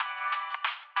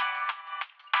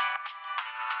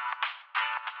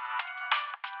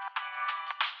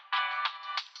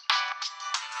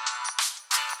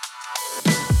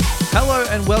Hello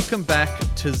and welcome back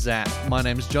to Zap. My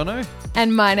name's Jono.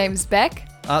 And my name's Beck.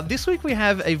 This week we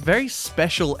have a very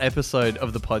special episode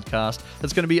of the podcast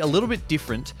that's going to be a little bit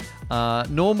different.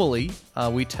 Normally,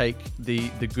 we take the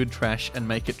good trash and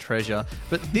make it treasure.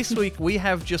 But this week we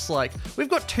have we've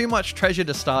got too much treasure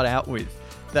to start out with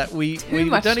that we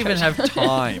don't even have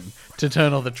time to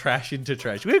turn all the trash into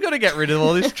trash. We've got to get rid of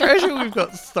all this treasure we've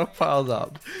got stockpiled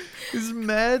up. This is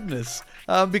madness.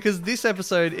 Because this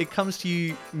episode, it comes to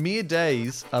you mere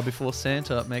days before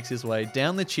Santa makes his way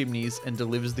down the chimneys and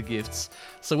delivers the gifts.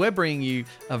 So we're bringing you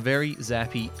a very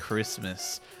zappy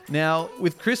Christmas. Now,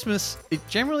 with Christmas, it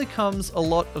generally comes a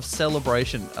lot of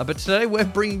celebration. But today we're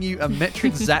bringing you a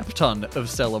metric zap ton of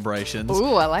celebrations.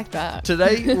 Ooh, I like that.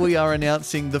 Today we are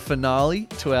announcing the finale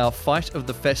to our Fight of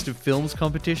the Festive Films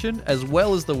competition, as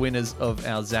well as the winners of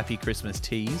our Zappy Christmas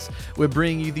teas. We're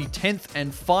bringing you the 10th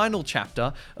and final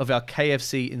chapter of our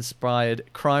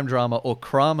KFC-inspired crime drama or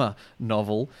crama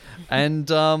novel, and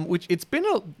which it's been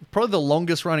probably the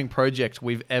longest running project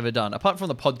we've ever done, apart from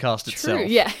the podcast itself. True,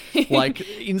 yeah. Like,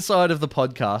 inside of the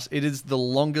podcast, it is the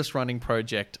longest running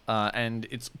project, and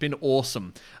it's been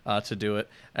awesome to do it.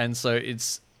 And so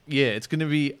it's going to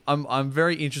be. I'm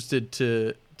very interested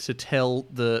to tell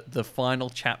the final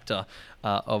chapter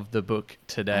of the book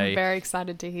today. I'm very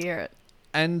excited to hear it.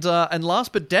 And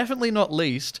last but definitely not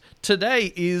least,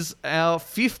 today is our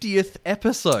 50th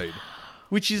episode,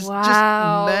 which is just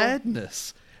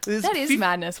madness. That is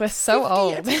madness. We're so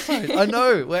old. Episodes. I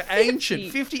know. We're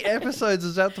ancient. 50 episodes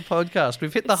is out the podcast.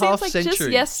 We've hit the half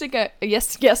century. Yesterday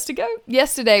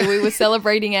we were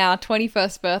celebrating our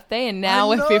 21st birthday, and now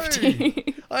we're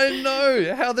 50. I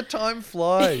know how the time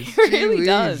flies. It really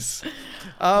does.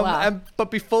 Wow. But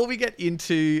before we get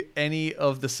into any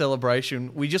of the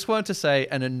celebration, we just wanted to say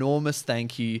an enormous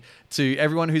thank you to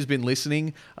everyone who's been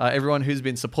listening, everyone who's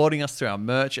been supporting us through our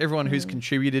merch, everyone who's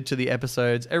contributed to the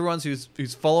episodes, everyone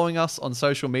who's following us on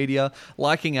social media,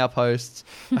 liking our posts.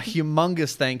 A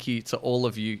humongous thank you to all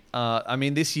of you. I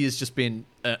mean, this year's just been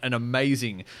an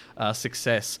amazing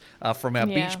success from our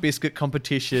beach biscuit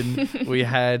competition. We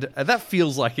had that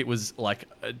feels like it was like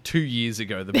 2 years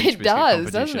ago. The beach biscuit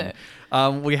competition, doesn't it?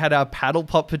 We had our paddle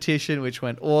pop petition, which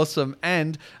went awesome,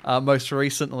 and most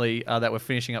recently that we're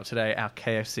finishing up today, our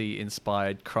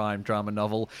KFC-inspired crime drama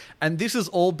novel. And this has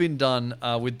all been done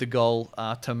with the goal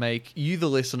to make you, the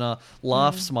listener,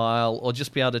 laugh, smile, or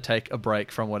just be able to take a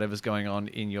break from whatever's going on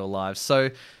in your lives. So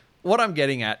what I'm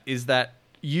getting at is that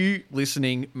you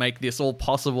listening make this all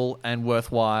possible and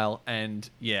worthwhile. And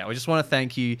yeah, I just want to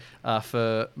thank you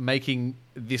for making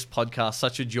this podcast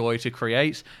such a joy to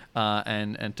create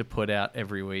and to put out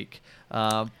every week.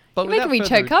 But you're making me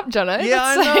choke up, Jono. Yeah,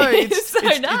 I know. It's so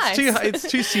nice.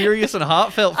 It's too serious and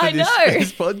heartfelt for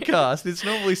this podcast. It's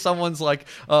normally someone's like,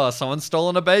 oh, someone's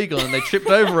stolen a bagel and they tripped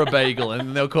over a bagel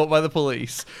and they're caught by the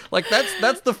police. Like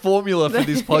that's the formula for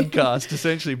this podcast,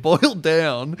 essentially boiled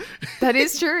down. That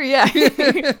is true.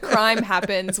 Yeah, crime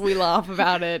happens. We laugh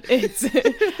about it. It's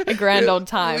a grand old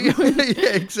time.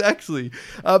 Yeah, exactly.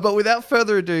 But without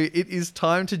further ado, it is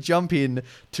time to jump in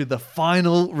to the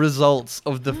final results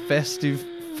of the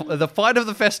Fight of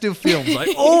the Festive Films.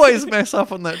 I always mess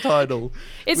up on that title.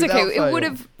 It's okay. Fail. It would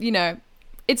have,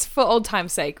 it's for old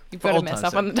time's sake. You've got to mess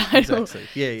up on the title.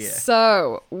 Exactly. Yeah.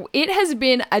 So it has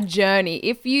been a journey.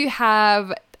 If you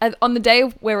have, on the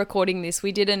day we're recording this,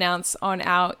 we did announce on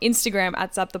our Instagram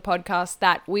at Zap the Podcast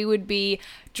that we would be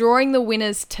drawing the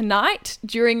winners tonight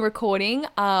during recording.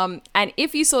 And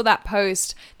if you saw that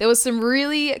post, there was some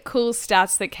really cool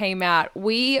stats that came out.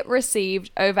 We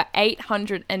received over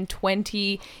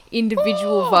 820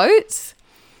 individual votes.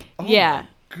 Yeah.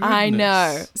 Goodness. I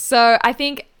know. So I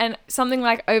think, and something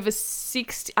like over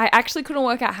 60, I actually couldn't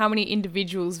work out how many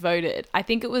individuals voted. I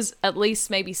think it was at least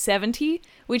maybe 70,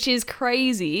 which is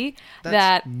crazy. That's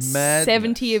that madness.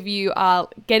 70 of you are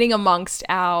getting amongst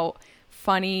our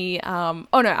funny,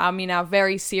 our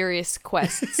very serious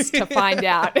quests to find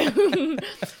out,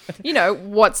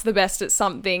 what's the best at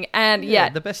something. And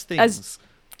the best things.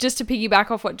 Just to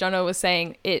piggyback off what Jono was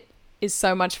saying, it is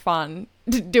so much fun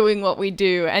doing what we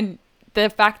do. And the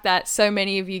fact that so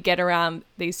many of you get around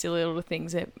these silly little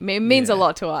things, it means a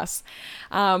lot to us.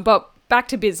 But back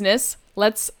to business,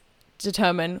 let's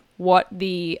determine what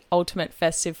the ultimate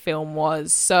festive film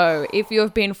was. So if you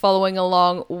have been following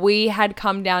along, we had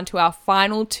come down to our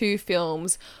final two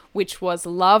films, which was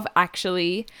Love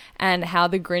Actually and How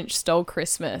the Grinch Stole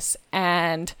Christmas.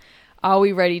 And are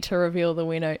we ready to reveal the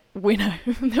winner?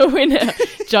 The winner,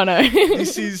 Jono.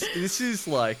 This is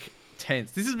like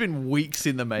tense. This has been weeks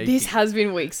in the making. This has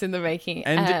been weeks in the making.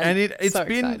 And it's so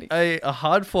been a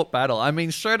hard-fought battle. I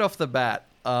mean, straight off the bat,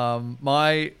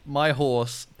 my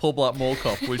horse, Paul Blart Mall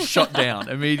Cop, was shot down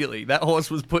immediately. That horse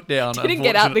was put down. Didn't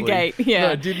get out the gate. Yeah,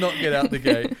 no, did not get out the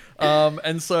gate.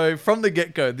 And so from the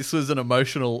get-go, this was an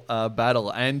emotional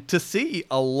battle. And to see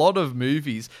a lot of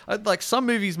movies, like some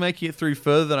movies making it through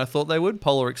further than I thought they would.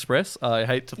 Polar Express. I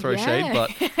hate to throw shade,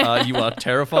 but you are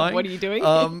terrifying. What are you doing?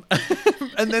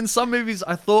 And then some movies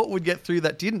I thought would get through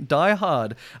that didn't. Die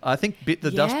Hard, I think, bit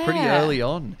the dust pretty early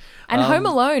on. And Home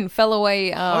Alone fell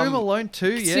away. Home Alone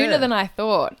too, sooner than I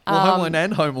thought. Well, Home Alone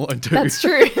and Home Alone too. That's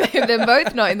true. They're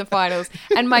both not in the finals.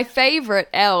 And my favourite,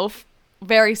 Elf,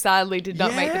 very sadly did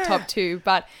not make the top 2.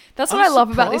 But that's what I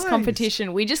love about this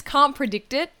competition. We just can't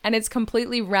predict it, and it's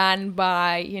completely ran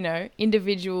by,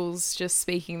 individuals just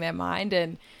speaking their mind.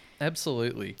 And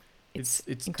absolutely. It's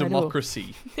incredible.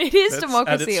 Democracy. It is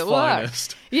democracy at work.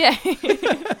 Yeah.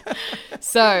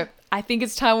 So I think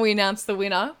it's time we announce the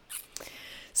winner.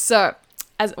 So,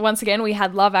 once again, we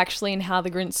had Love Actually and How the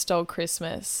Grinch Stole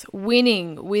Christmas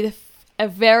winning with a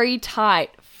very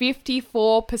tight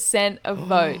 54% of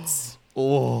votes.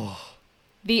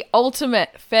 The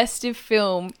ultimate festive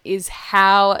film is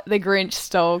How the Grinch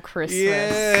Stole Christmas.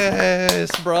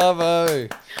 Yes, bravo.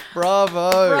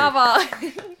 Bravo.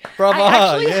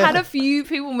 I actually had a few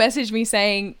people message me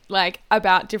saying,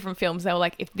 about different films. They were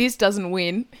like, if this doesn't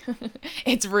win,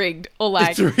 it's rigged. Or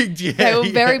it's rigged, yeah. They were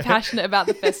very passionate about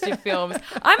the festive films.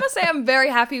 I must say I'm very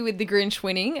happy with The Grinch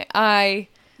winning. I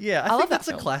think that's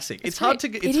a classic. It's hard to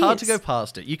go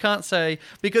past it. You can't say,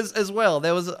 because as well,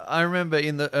 I remember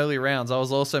in the early rounds, I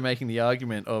was also making the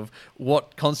argument of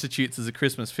what constitutes as a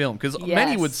Christmas film, because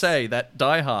many would say that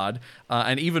Die Hard,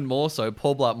 and even more so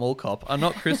Paul Blart Mall Cop, are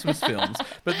not Christmas films.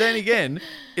 But then again,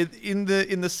 in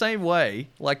the same way,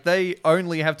 they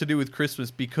only have to do with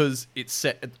Christmas because it's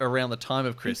set around the time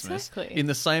of Christmas. Exactly. In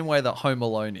the same way that Home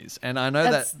Alone is. And I know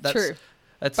that's true.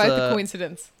 That's both a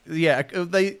coincidence. Yeah,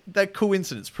 that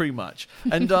coincidence pretty much.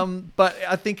 And but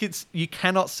I think you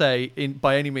cannot say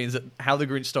by any means that How the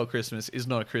Grinch Stole Christmas is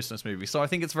not a Christmas movie. So I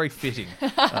think it's very fitting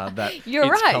that You're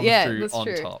it's right. come Yeah, through that's on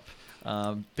true. top.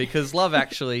 Because Love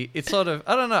Actually, it's sort of,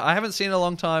 I don't know, I haven't seen it in a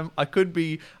long time. I could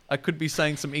be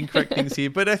saying some incorrect things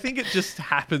here, but I think it just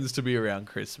happens to be around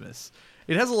Christmas.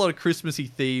 It has a lot of Christmassy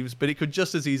themes, but it could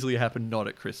just as easily happen not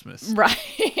at Christmas.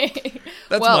 Right.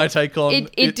 That's my take on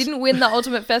it. It didn't win the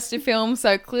ultimate festive film,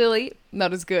 so clearly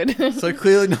not as good. So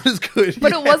clearly not as good.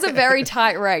 But it was a very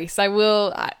tight race. It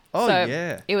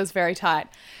was very tight.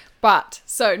 But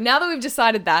so now that we've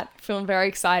decided that, feeling very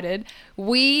excited,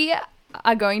 we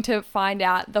are going to find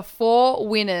out the 4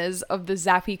 winners of the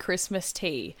Zappy Christmas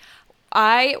tea.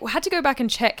 I had to go back and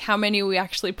check how many we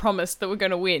actually promised that were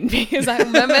going to win, because I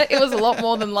remember it was a lot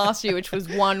more than last year, which was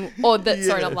sorry,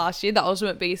 not last year, the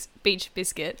Ultimate Beach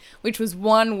Biscuit, which was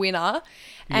 1 winner.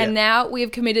 And now we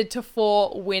have committed to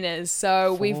 4 winners.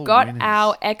 So we've got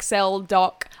our Excel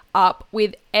doc up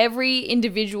with every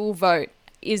individual vote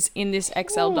is in this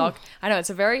Excel doc. I know it's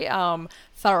a very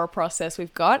thorough process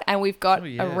we've got, and we've got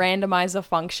a randomizer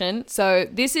function. So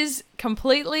this is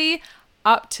completely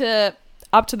up to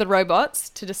the robots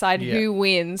to decide who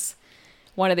wins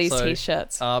one of these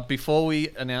t-shirts. Before we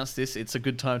announce this, it's a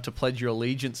good time to pledge your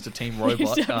allegiance to Team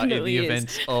Robot in the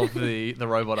event of the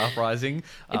Robot Uprising.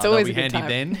 It's always be a good handy time.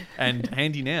 Then and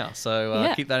handy now.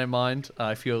 So keep that in mind.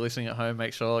 If you're listening at home,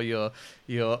 make sure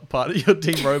you're part of your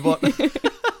Team Robot.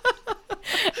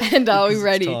 And are we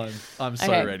ready? I'm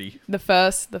so ready. The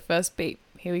first beat.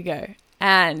 Here we go.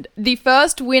 And the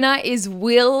first winner is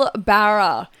Will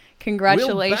Barra.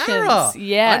 Congratulations. Will Barra.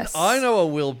 Yes. I know a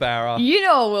Will Barra. You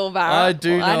know a Will Barra. I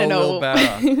do know a Will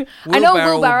Barra. I know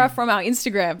Will Barra from our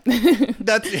Instagram.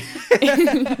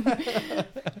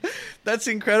 That's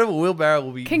incredible. Will Barra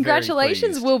will be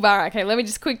Congratulations, very Will Barra. Okay, let me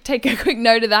just take a quick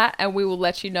note of that, and we will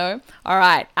let you know. All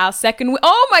right, our second...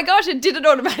 Oh my gosh, it did it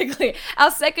automatically. Our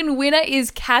second winner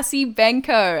is Cassie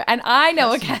Benko, and I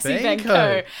know Cassie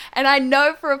Benko. And I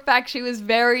know for a fact she was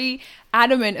very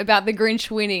adamant about the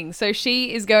Grinch winning, so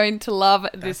she is going to love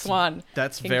this one.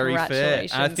 That's very fair.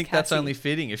 And I think Cassie. That's only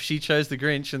fitting. If she chose the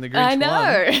Grinch and the Grinch won.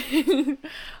 I know.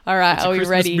 All right, it's are we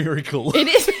ready? It's a miracle. It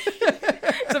is.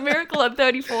 It's a miracle on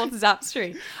 34th Zap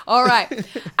Street. All right.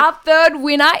 Our third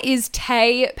winner is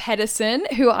Tay Pedersen,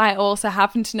 who I also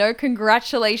happen to know.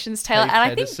 Congratulations, Taylor.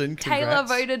 I think Taylor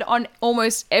voted on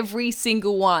almost every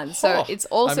single one. So it's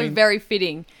also very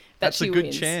fitting that she wins.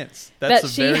 That's a good chance. That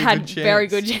she had very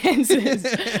good chances.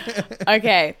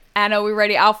 Okay. And are we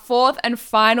ready? Our fourth and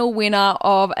final winner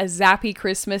of a Zappy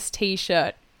Christmas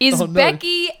t-shirt is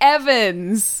Becky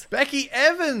Evans. Becky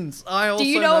Evans. I also Do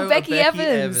you know Becky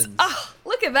Evans? Oh,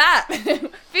 look at that.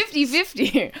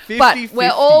 50-50. But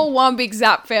we're all one big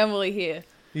Zap family here.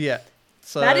 Yeah.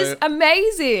 So that is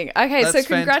amazing. Okay, so that's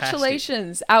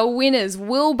congratulations. Fantastic. Our winners,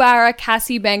 Will Barra,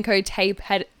 Cassie Benko, Tay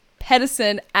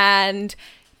Pedersen, and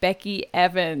Becky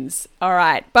Evans. All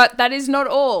right, but that is not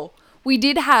all. We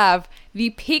did have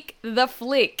the Pick the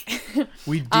Flick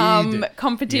we did.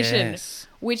 competition, yes.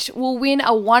 which will win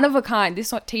a one-of-a-kind.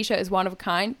 This t-shirt is one of a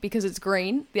kind because it's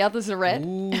green. The others are red.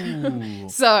 Ooh.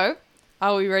 So,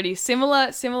 are we ready?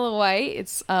 Similar way.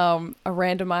 It's a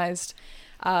randomized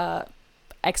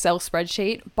Excel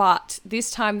spreadsheet, but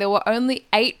this time there were only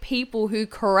 8 people who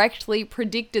correctly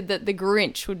predicted that the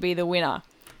Grinch would be the winner.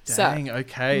 Dang, so,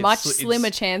 okay. Much slimmer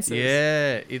chances.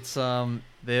 Yeah, it's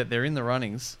they're in the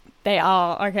runnings. They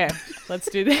are. Okay, let's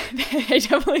do that. They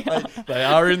definitely are. They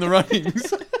are in the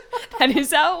runnings. That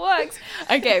is how it works.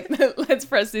 Okay, let's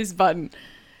press this button.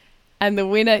 And the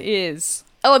winner is...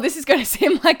 Oh, this is going to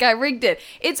seem like I rigged it.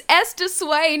 It's Esther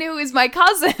Swain, who is my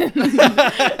cousin.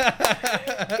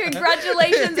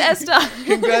 Congratulations, Esther.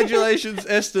 Congratulations,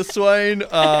 Esther Swain.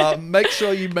 Make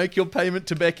sure you make your payment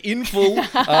to Beck in full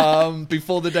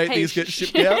before the date these get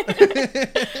shipped out.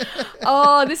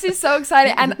 Oh, this is so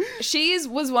exciting. And she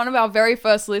was one of our very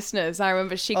first listeners. I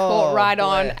remember she caught right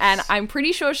on. And I'm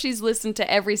pretty sure she's listened to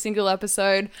every single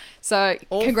episode. So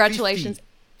congratulations. 50.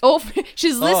 Oh,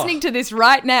 she's listening to this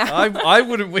right now. I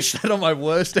wouldn't wish that on my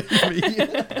worst enemy.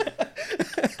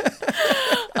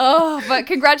 But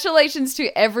congratulations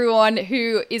to everyone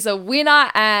who is a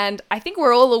winner. And I think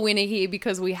we're all a winner here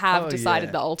because we have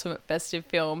decided the ultimate festive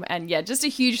film. And yeah, just a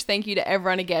huge thank you to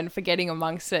everyone again for getting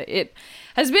amongst it. It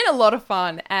has been a lot of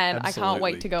fun. And Absolutely. I can't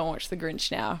wait to go and watch The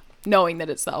Grinch now, knowing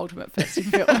that it's the ultimate festive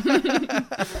film.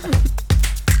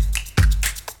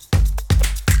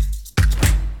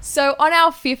 So on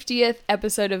our 50th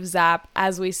episode of Zap,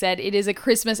 as we said, it is a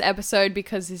Christmas episode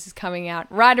because this is coming out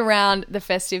right around the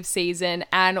festive season.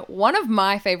 And one of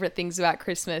my favorite things about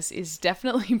Christmas is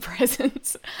definitely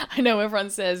presents. I know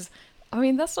everyone says, I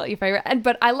mean, that's not your favorite.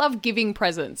 But I love giving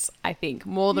presents, I think,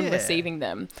 more than receiving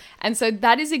them. And so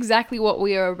that is exactly what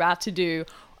we are about to do.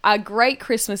 A great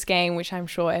Christmas game, which I'm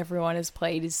sure everyone has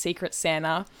played, is Secret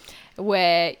Santa,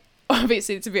 where...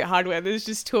 Obviously, it's a bit hard where there's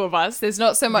just 2 of us. There's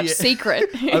not so much secret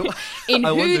in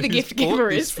who the gift giver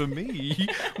is. For me.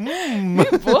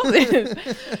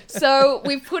 So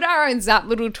we've put our own Zap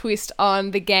little twist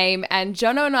on the game, and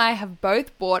Jono and I have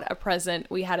both bought a present.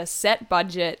 We had a set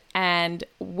budget, and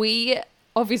we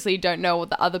obviously don't know what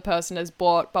the other person has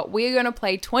bought, but we're going to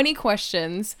play 20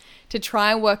 questions to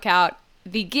try and work out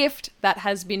the gift that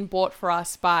has been bought for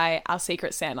us by our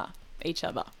Secret Santa, each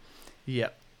other.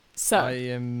 Yep. So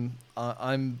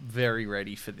I'm very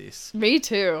ready for this. Me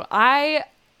too. I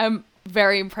am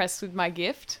very impressed with my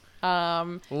gift.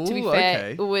 To be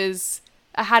fair,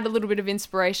 I had a little bit of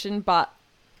inspiration, but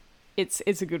it's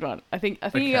a good one. I think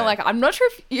you're like, I'm not sure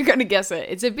if you're going to guess it.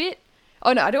 It's a bit.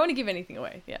 Oh no, I don't want to give anything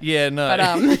away. Yeah. Yeah, no. But,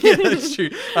 yeah, that's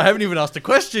true. I haven't even asked a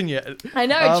question yet. I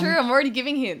know, true. I'm already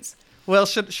giving hints. Well,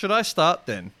 should I start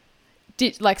then?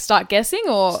 Start guessing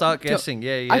or start guessing?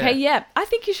 Yeah. Okay, yeah. I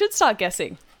think you should start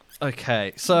guessing.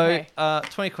 Okay, so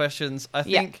 20 questions. I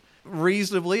think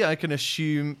reasonably I can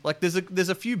assume, like, there's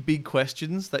a few big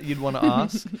questions that you'd want to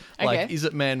ask. Like, is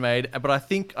it man-made? But I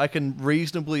think I can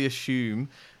reasonably assume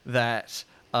that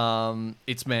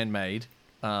it's man-made,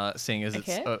 seeing as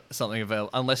it's something available,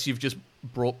 unless you've just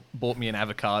bought me an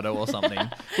avocado or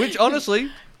something, which honestly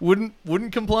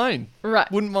wouldn't complain.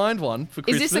 Right. Wouldn't mind one for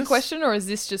Christmas. Is this a question or is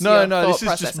this just No, your this is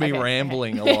process? just me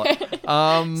rambling a lot.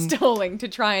 Stalling to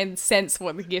try and sense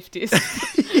what the gift is.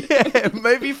 Yeah,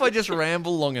 maybe if I just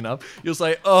ramble long enough, you'll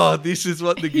say, oh, this is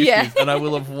what the gift is, and I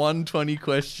will have won 20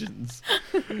 questions.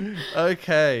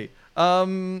 Okay.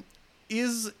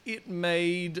 Is it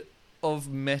made of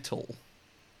metal?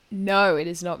 No, it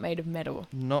is not made of metal.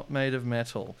 Not made of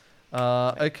metal.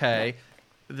 Okay.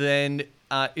 No. Then,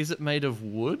 is it made of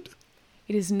wood?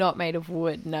 It is not made of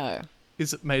wood, no.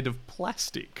 Is it made of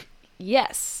plastic?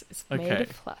 Yes, it's made of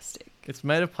plastic. It's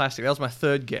made of plastic. That was my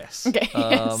third guess. Okay.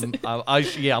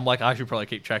 I'm like, I should probably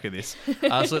keep track of this.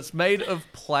 So it's made of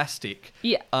plastic.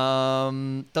 Yeah.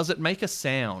 Does it make a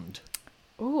sound?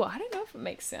 Ooh, I don't know if it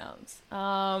makes sounds.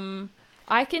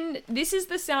 This is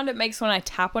the sound it makes when I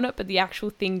tap on it, but the actual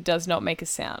thing does not make a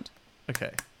sound.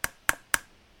 Okay.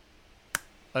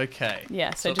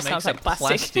 Yeah, so it just makes sounds like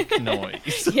plastic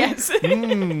noise. Yes.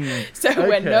 So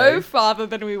we're no farther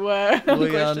than we were.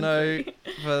 We are no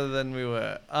further than we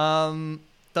were.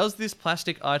 Does this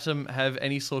plastic item have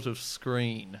any sort of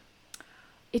screen?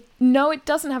 No, it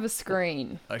doesn't have a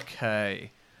screen.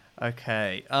 Okay.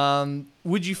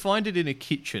 Would you find it in a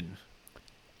kitchen?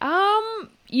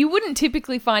 You wouldn't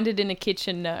typically find it in a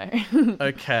kitchen, no.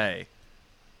 Okay.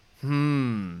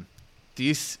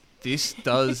 This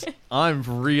does. I'm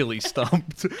really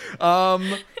stumped.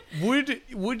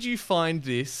 Would you find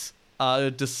this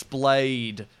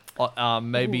displayed,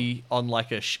 maybe on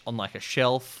like a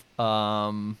shelf?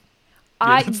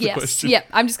 That's the yes. question. Yeah,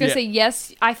 I'm just going to say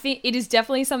yes. I think it is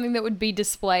definitely something that would be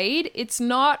displayed. It's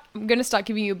not, I'm going to start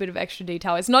giving you a bit of extra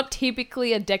detail. It's not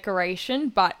typically a decoration,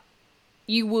 but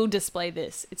you will display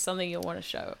this. It's something you'll want to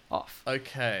show off.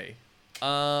 Okay.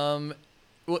 Well,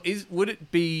 would it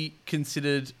be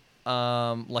considered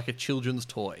like a children's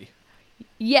toy?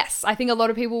 Yes, I think a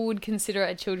lot of people would consider it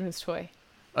a children's toy.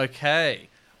 Okay.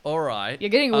 All right.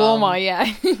 You're getting warmer,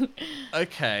 yeah.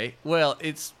 Okay. Well,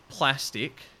 it's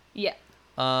plastic. Yeah.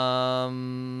 I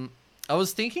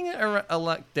was thinking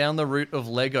like down the route of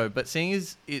Lego, but seeing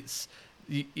as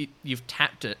you've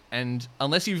tapped it, and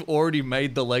unless you've already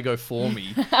made the Lego for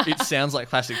me, it sounds like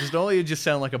plastic. Because normally it just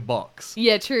sound like a box.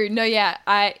 Yeah, true. No, yeah,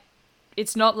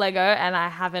 it's not Lego, and I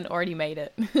haven't already made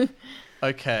it.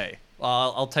 Okay.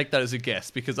 Well, I'll take that as a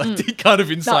guess because I did kind of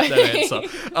incite that answer.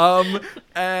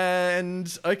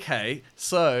 And okay,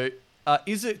 so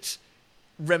is it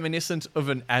reminiscent of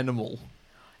an animal?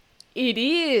 It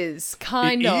is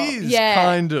kind of. It is yeah.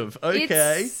 kind of.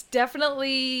 Okay. It's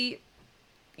definitely.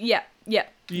 Yeah. Yeah.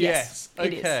 Yes.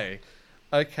 It is. Okay.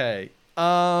 Okay.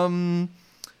 Okay.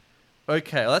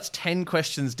 Well, that's 10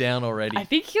 questions down already. I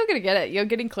think you're gonna get it. You're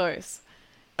getting close.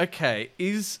 Okay.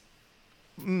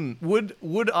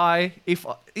 Would I, if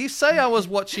say I was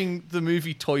watching the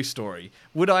movie Toy Story,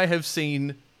 would I have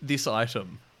seen this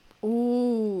item?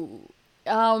 Ooh.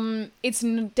 It's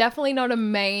definitely not a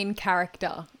main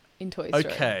character in Toy Story.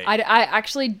 Okay.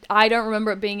 I don't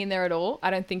remember it being in there at all.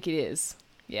 I don't think it is.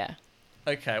 Yeah.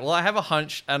 Okay, well, I have a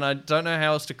hunch, and I don't know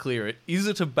how else to clear it. Is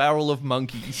it a barrel of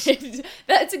monkeys?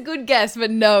 That's a good guess, but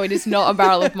no, it is not a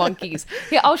barrel of monkeys.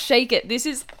 Here, I'll shake it.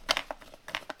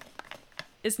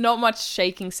 It's not much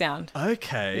shaking sound.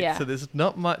 Okay, yeah. So there's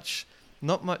not much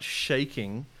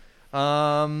shaking.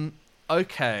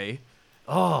 Okay.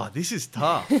 Oh, this is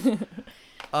tough.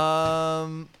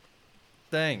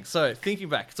 Dang. So thinking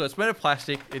back, so it's made of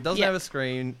plastic. It doesn't have a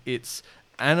screen. It's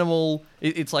animal.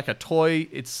 It's like a toy.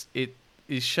 It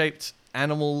is shaped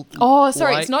animal. Oh,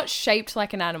 sorry. It's not shaped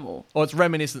like an animal. Oh, it's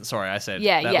reminiscent. Sorry, I said.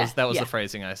 Yeah, That was the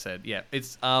phrasing I said. Yeah,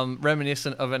 it's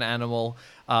reminiscent of an animal.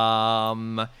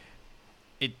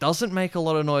 It doesn't make a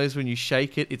lot of noise when you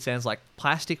shake it. It sounds like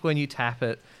plastic when you tap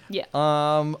it. Yeah.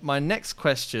 My next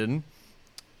question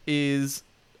is,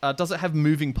 does it have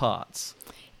moving parts?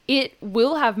 It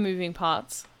will have moving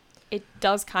parts. It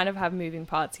does kind of have moving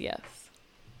parts, yes.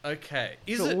 Okay.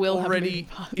 Is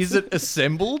it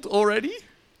assembled already?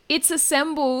 It's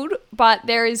assembled, but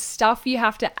there is stuff you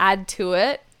have to add to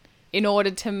it in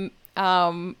order to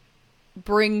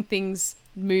bring things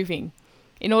moving.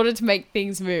 In order to make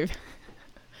things move.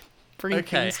 Hang on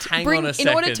a second.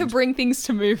 In order to bring things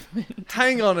to movement.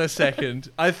 Hang on a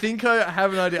second. I think I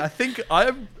have an idea. I think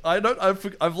I've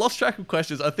lost track of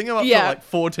questions. I think I'm up to like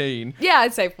 14. Yeah,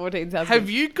 I'd say 14 sounds Have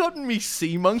good. you gotten me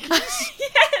sea monkeys?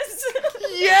 Yes!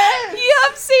 Yes! You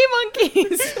have sea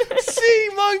monkeys! Sea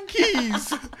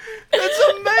monkeys! That's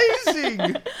amazing!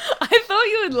 I thought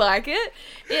you would like it.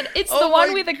 It's the Oh one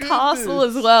my with a goodness. castle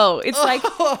as well. It's like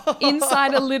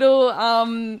inside a little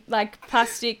like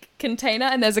plastic container,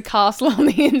 and there's a castle on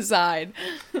the inside.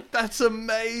 That's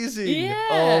amazing. Yeah.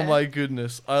 Oh my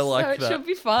goodness. I like So that. it should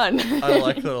be fun. I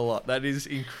like that a lot. That is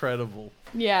incredible.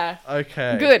 Yeah.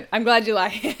 Okay. Good. I'm glad you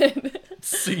like it.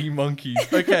 Sea monkeys.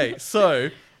 Okay, so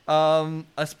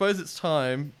I suppose it's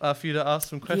time for you to ask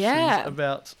some questions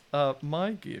about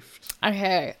my gift.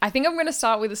 Okay. I think I'm going to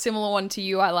start with a similar one to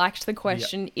you. I liked the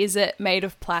question, Is it made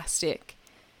of plastic?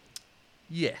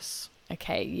 Yes.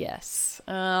 Okay, yes.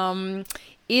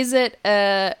 Is it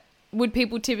would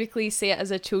people typically see it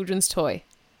as a children's toy?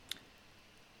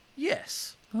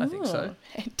 Yes, I think so.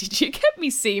 Did you get me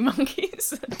sea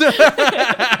monkeys?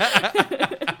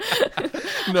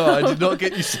 No, I did not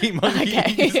get you sea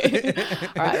monkeys. Okay.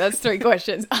 All right, that's 3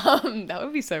 questions. That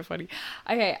would be so funny.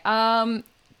 Okay.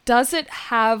 Does it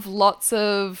have lots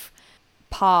of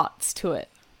parts to it?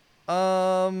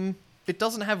 It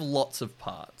doesn't have lots of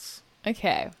parts.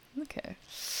 Okay.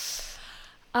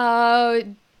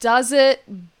 Does it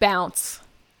bounce?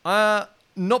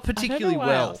 Not particularly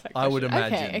well, I would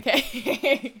imagine.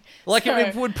 Okay. Like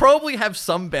it would probably have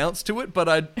some bounce to it,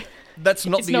 but that's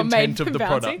not the intent of the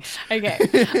product.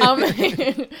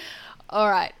 Okay. All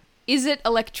right. Is it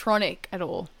electronic at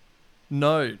all?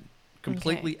 No.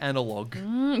 Completely analog.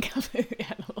 Completely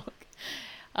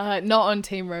analog. Not on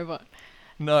Team Robot.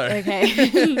 No.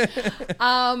 Okay.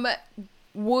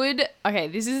 Okay,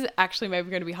 this is actually maybe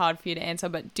going to be hard for you to answer,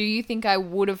 but do you think I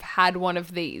would have had one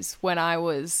of these when I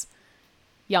was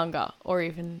younger or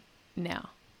even now?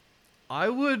 I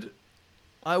would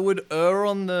err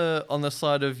on the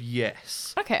side of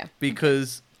yes. Okay.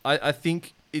 Because I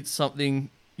think it's something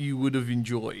you would have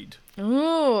enjoyed.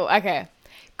 Ooh, okay.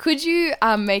 Could you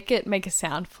make a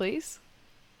sound, please?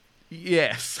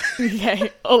 Yes.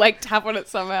 Okay. Or like tap on it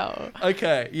somehow.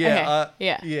 Okay. Yeah. Okay.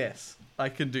 Yeah. Yes, I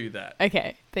can do that.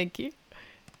 Okay. Thank you.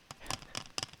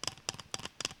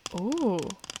 Ooh.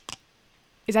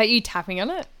 Is that you tapping on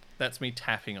it? That's me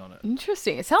tapping on it.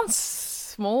 Interesting. It sounds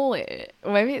small.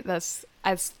 Or maybe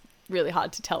it's really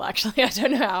hard to tell, actually. I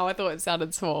don't know how I thought it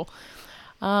sounded small.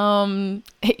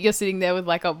 You're sitting there with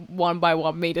like a 1 by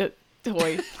 1 meter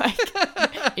toy. Like,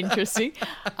 interesting.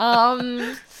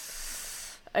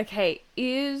 Okay.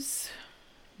 Is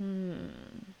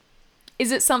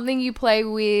it something you play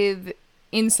with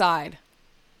inside?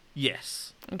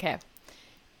 Yes. Okay.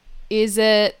 Is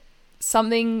it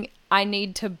something I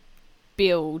need to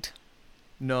build?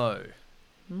 No.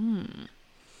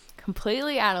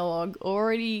 Completely analog,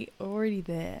 already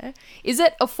there. Is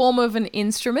it a form of an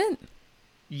instrument?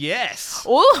 Yes.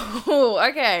 Oh,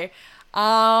 okay.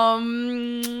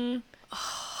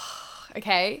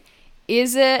 Okay.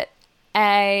 Is it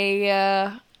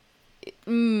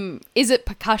is it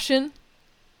percussion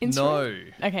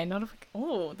instrument? No. Okay, not a.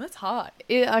 Oh, that's hard.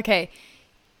 Okay.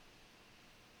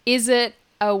 Is it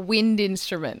a wind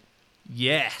instrument?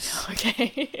 Yes.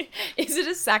 Okay. Is it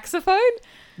a saxophone?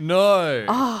 No.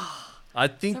 Oh. I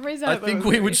think some reason I thought it was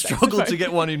we gonna would be struggle to saxophone.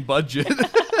 get one in budget.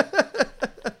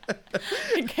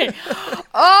 Okay.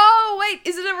 Oh, wait.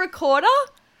 Is it a recorder?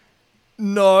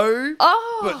 No.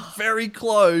 Oh. But very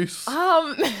close.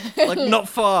 Like not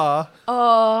far.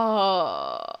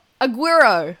 Oh. A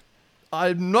guiro.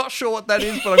 I'm not sure what that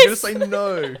is, but I'm going to say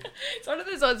no. It's one of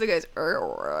those ones that goes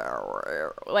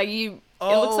like you. It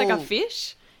looks like a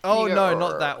fish. Oh, You no,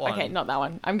 not that one. Okay, not that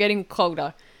one. I'm getting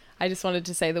colder. I just wanted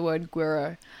to say the word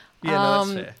guiro. Yeah, no,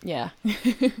 that's fair. Yeah.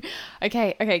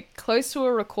 Okay. Close to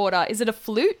a recorder. Is it a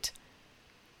flute?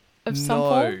 Of some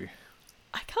form?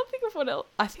 I can't think of what else.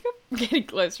 I think I'm getting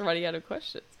close to running out of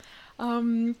questions.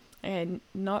 And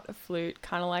not a flute.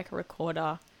 Kind of like a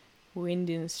recorder. Wind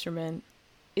instrument.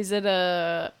 Is it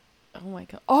a? Oh my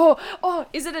god. Oh!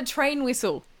 Is it a train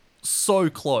whistle?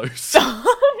 So close.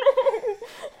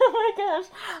 Oh my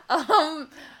gosh.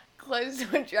 Close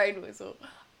to a train whistle.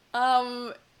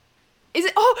 Is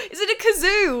it a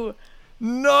kazoo?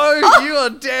 No, you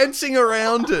are dancing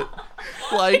around it.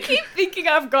 I Like keep thinking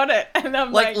I've got it, and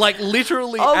I'm like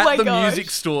literally oh my at the gosh.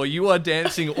 music store, you are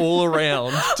dancing all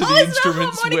around to Oh, the it's not a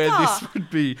instruments where harmonica. this would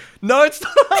be. No, it's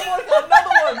not a harmonica,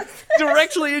 another one.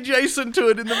 Directly adjacent to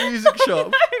it in the music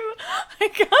shop. I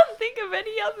can't think of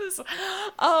any others.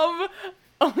 Oh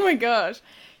my gosh.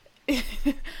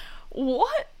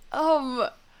 What?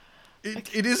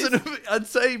 It isn't, I'd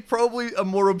say probably a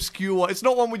more obscure one. It's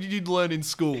not one you'd learn in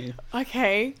school.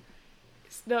 Okay.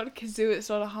 It's not a kazoo, it's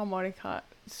not a harmonica.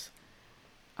 It's,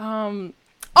 oh my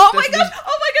gosh,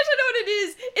 I know what it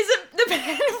is. Is it the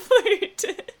pan flute?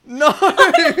 No!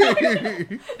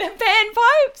 The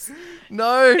panpipes?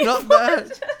 No, not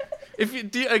that. If you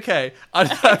do, okay, I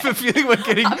have a feeling we're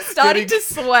getting. I'm starting to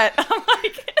sweat. I'm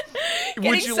like,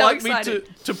 Would you so like excited. me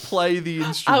to play the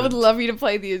instrument? I would love you to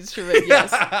play the instrument, yes.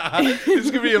 This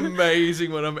is gonna be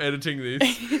amazing when I'm editing this.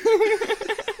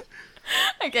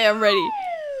 Okay, I'm ready.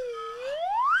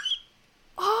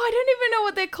 Oh, I don't even know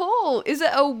what they're called. Is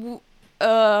it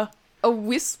a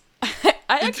whistle?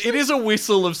 It is a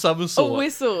whistle of some A sort.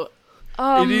 whistle.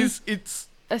 It's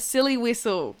A silly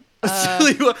whistle. a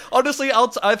silly. Honestly,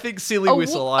 I think silly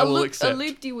whistle. I will accept. A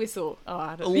loopty whistle. Oh,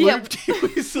 I A don't know.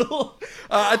 loopty whistle.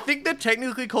 I think they're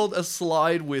technically called a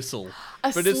slide whistle,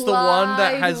 A but it's the one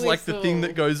that slide has like the thing whistle.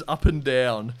 that goes up and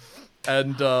down,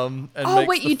 and Oh, makes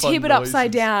wait, the you fun tip it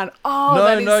upside noises. down. Oh, No,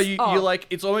 that is... you like,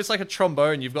 it's almost like a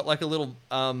trombone. You've got like a little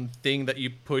thing that you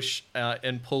push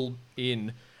and pull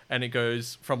in, and it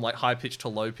goes from like high pitch to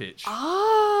low pitch.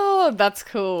 Oh, that's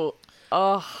cool.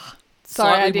 Oh, sorry,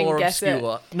 Slightly I didn't more guess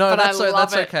obscure. it. No, but that's I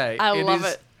love that's it. okay. I love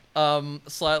is,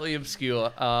 it. Slightly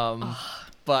obscure.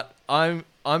 But I'm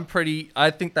pretty. I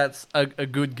think that's a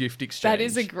good gift exchange. That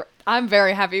is I'm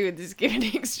very happy with this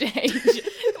gift exchange.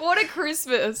 What a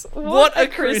Christmas. What a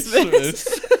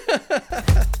Christmas.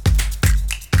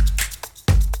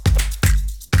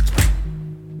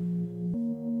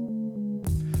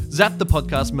 Zap the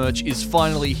Podcast merch is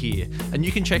finally here, and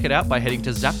you can check it out by heading to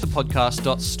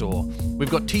zapthepodcast.store. We've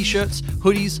got t-shirts,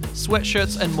 hoodies,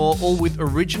 sweatshirts, and more, all with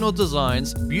original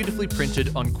designs beautifully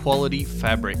printed on quality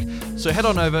fabric. So head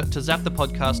on over to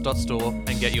zapthepodcast.store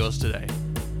and get yours today.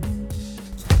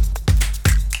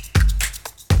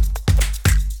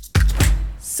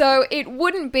 So it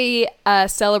wouldn't be a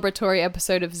celebratory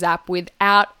episode of Zap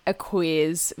without a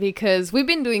quiz, because we've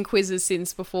been doing quizzes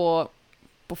since before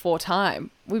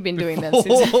time. We've been doing them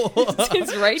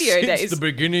since radio days. Since the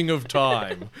beginning of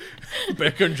time.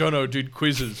 Beck and Jono did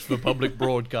quizzes for public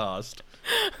broadcast.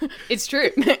 It's true.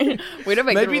 We don't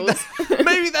make the rules.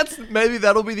 Maybe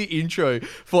that'll be the intro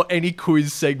for any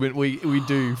quiz segment we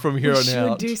do from here on out. We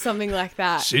should do something like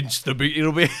that. Since the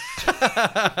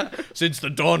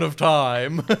dawn of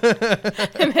time.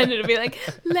 And then it'll be like,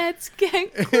 let's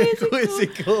get quizzical.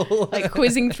 Quizzical. Like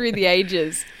quizzing through the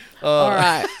ages. All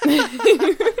right.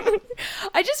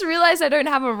 I just realized I don't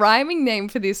have a rhyming name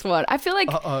for this one. I feel like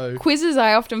quizzes,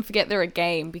 I often forget they're a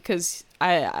game because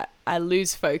I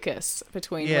lose focus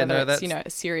between whether it's a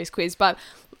serious quiz. But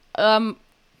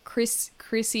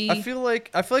Chrissy, I feel like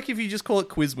if you just call it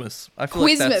Quizmas, I feel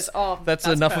Quizmas. like that's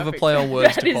enough perfect. Of a play on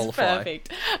words to qualify. That is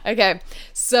perfect. Okay,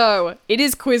 so it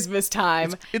is Quizmas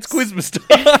time. It's Quizmas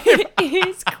time. It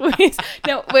is quiz.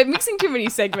 No, we're mixing too many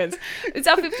segments. It's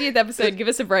our 50th episode. Give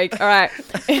us a break. All right.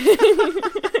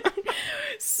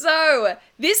 So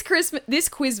this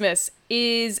Quizmas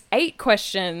is 8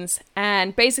 questions,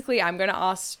 and basically I'm going to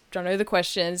ask Jono the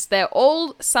questions. They're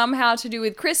all somehow to do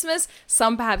with Christmas,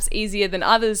 some perhaps easier than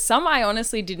others, some I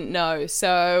honestly didn't know.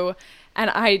 So,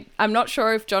 and I'm not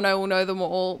sure if Jono will know them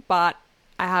all, but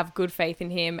I have good faith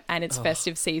in him, and it's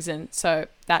festive season, so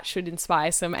that should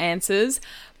inspire some answers.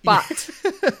 But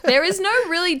there is no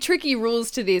really tricky rules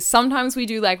to this. Sometimes we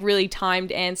do like really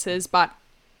timed answers, but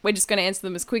we're just going to answer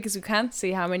them as quick as we can,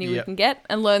 see how many we can get,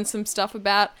 and learn some stuff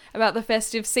about the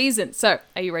festive season. So,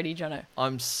 are you ready, Jono?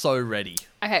 I'm so ready.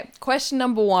 Okay, question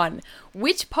number 1.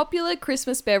 Which popular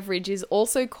Christmas beverage is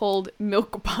also called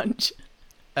milk punch?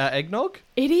 Eggnog?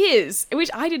 It is, which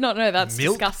I did not know. That's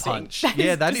milk disgusting. Punch.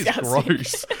 That is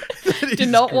gross. Do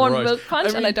not want milk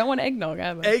punch, and I don't want eggnog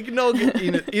either. Eggnog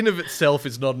in of itself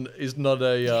is not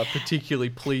a particularly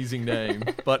pleasing name,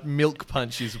 but milk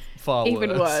punch is far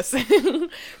even worse.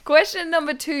 Question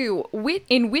number 2.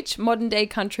 In which modern day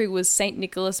country was Saint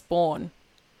Nicholas born?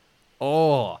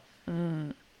 No.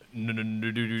 Oh,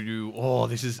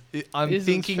 I'm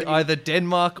thinking either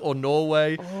Denmark or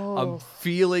Norway. I'm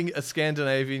feeling a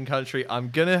Scandinavian country. I'm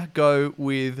gonna go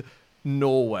with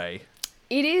Norway.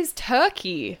 It is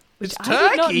Turkey. Which Turkey? I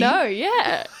did not know.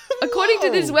 Yeah, according to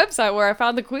this website where I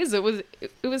found the quiz, it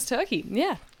was Turkey.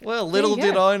 Yeah. Well, little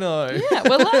did I know. Yeah,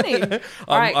 we're learning.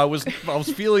 All right. I was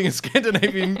feeling a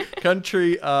Scandinavian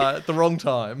country at the wrong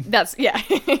time.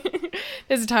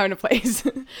 There's a time and a place.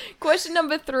 Question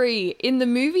number 3. In the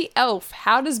movie Elf,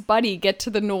 how does Buddy get to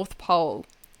the North Pole?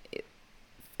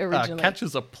 Originally.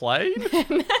 Catches a plane?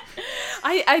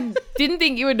 I didn't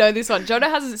think you would know this one. Jono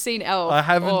hasn't seen Elf. I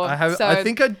haven't. I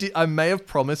think I did. I may have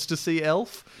promised to see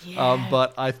Elf,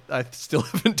 but I still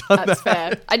haven't done that. That's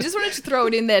fair. I just wanted to throw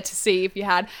it in there to see if you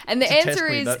had. And the answer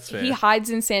is he hides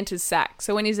in Santa's sack.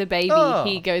 So when he's a baby,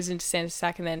 he goes into Santa's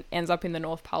sack and then ends up in the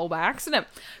North Pole by accident.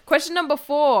 Question number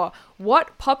 4.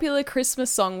 What popular Christmas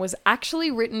song was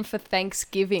actually written for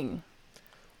Thanksgiving?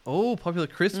 Oh, popular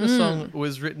Christmas song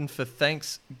was written for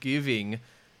Thanksgiving.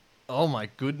 Oh my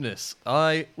goodness.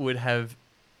 I would have...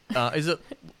 is it...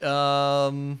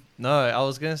 no, I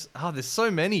was going to... Oh, there's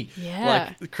so many.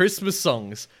 Yeah. Like, Christmas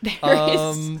songs. There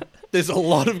is. There's a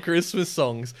lot of Christmas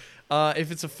songs.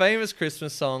 If it's a famous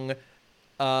Christmas song,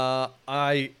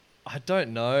 I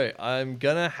don't know. I'm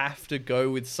going to have to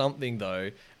go with something, though.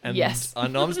 And yes. I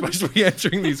know I'm supposed to be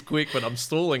answering these quick, but I'm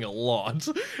stalling a lot.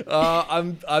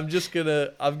 I'm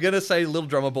gonna say Little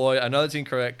Drummer Boy. I know that's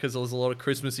incorrect because there was a lot of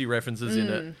Christmassy references in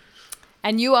it.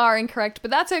 And you are incorrect, but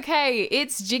that's okay.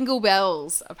 It's Jingle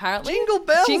Bells, apparently. Jingle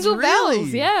Bells, Jingle really?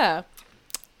 Bells, yeah.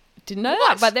 Didn't know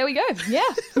that, but there we go. Yeah.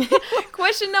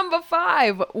 Question number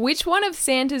 5. Which one of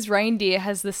Santa's reindeer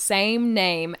has the same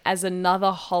name as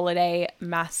another holiday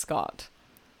mascot?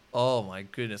 Oh my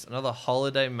goodness, another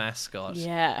holiday mascot.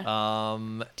 Yeah.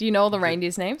 Do you know all the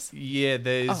reindeers' names? Yeah,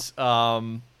 there's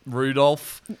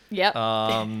Rudolph. Yep.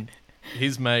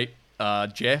 His mate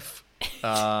Jeff.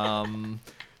 No,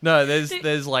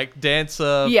 there's like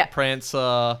Dancer,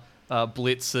 Prancer,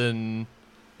 Blitzen,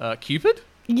 Cupid.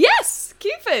 Yes,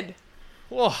 Cupid.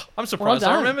 Oh, I'm surprised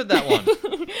I remembered that one.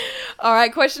 All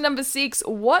right, question number 6.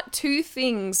 What 2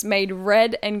 things made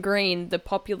red and green the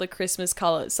popular Christmas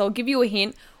colours? So I'll give you a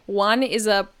hint. One is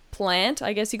a plant,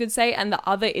 I guess you could say, and the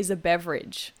other is a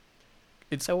beverage.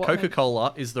 It's So what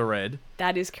Coca-Cola is the red.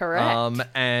 That is correct.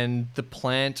 And the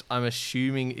plant, I'm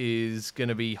assuming, is going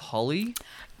to be holly.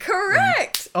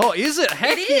 Correct. Oh, is it?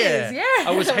 Heck It yeah. is, yeah.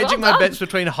 I was Well hedging my done. bets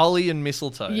between holly and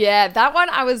mistletoe. Yeah, that one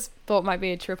thought might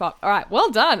be a trip up. All right, well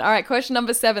done. All right, question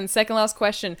number 7, second last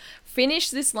question. Finish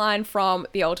this line from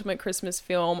the ultimate Christmas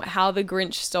film, How the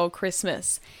Grinch Stole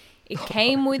Christmas. It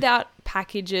came without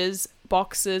packages,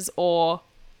 boxes, or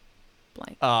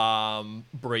blank.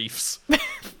 Briefs.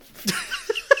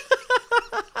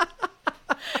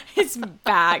 It's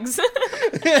bags.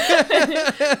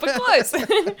 But close.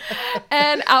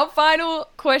 And our final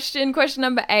question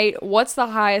number 8. What's the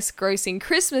highest grossing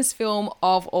Christmas film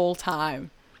of all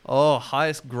time? Oh,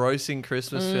 highest grossing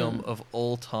Christmas film of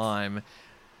all time.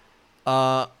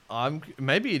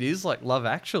 Maybe it is like Love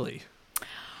Actually.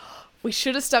 We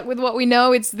should have stuck with what we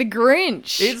know. It's The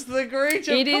Grinch. It's The Grinch.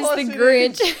 It is The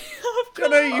Grinch. Of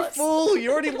No, you course. fool.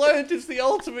 You already learned it's the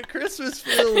ultimate Christmas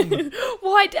film.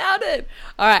 Well, I doubt it.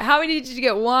 All right, how many did you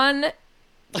get? 1,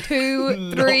 2,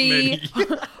 Not 3,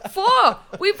 many. 4.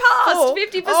 We passed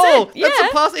 50%. Oh, yeah. that's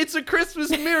a pass. It's a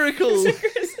Christmas miracle.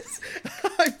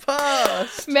 I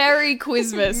passed. Merry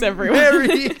Quizmas, everyone.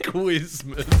 Merry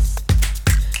Quizmas.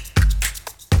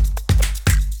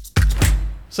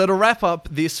 So to wrap up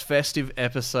this festive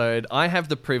episode, I have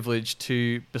the privilege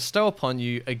to bestow upon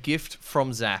you a gift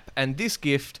from Zap. And this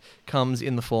gift comes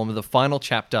in the form of the final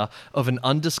chapter of an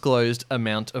undisclosed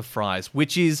amount of fries,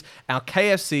 which is our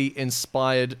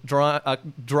KFC-inspired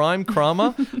crime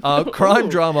drama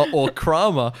or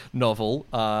crama novel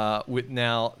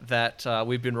now that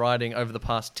we've been writing over the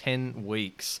past 10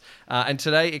 weeks. And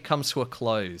today it comes to a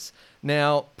close.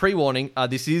 Now, pre-warning,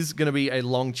 this is going to be a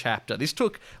long chapter. This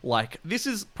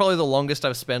is probably the longest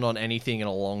I've spent on anything in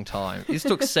a long time. This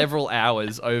took several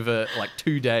hours over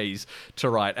 2 days to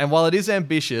write. And while it is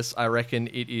ambitious, I reckon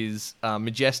it is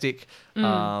majestic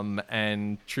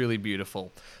and truly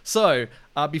beautiful. So,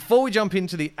 before we jump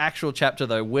into the actual chapter,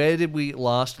 though, where did we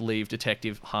last leave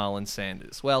Detective Harlan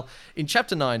Sanders? Well, in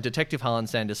Chapter 9, Detective Harlan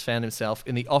Sanders found himself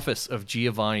in the office of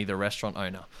Giovanni, the restaurant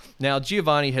owner. Now,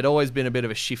 Giovanni had always been a bit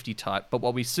of a shifty type, but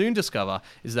what we soon discover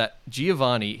is that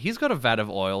Giovanni, he's got a vat of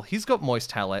oil, he's got moist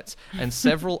towelettes, and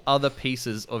several other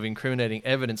pieces of incriminating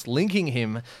evidence linking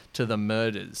him to the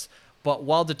murders. But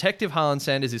while Detective Harlan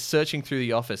Sanders is searching through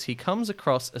the office, he comes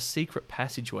across a secret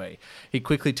passageway. He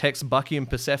quickly texts Bucky and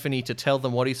Persephone to tell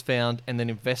them what he's found and then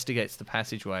investigates the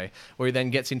passageway, where he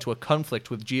then gets into a conflict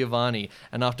with Giovanni,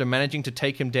 and after managing to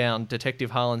take him down,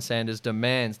 Detective Harlan Sanders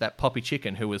demands that Poppy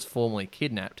Chicken, who was formerly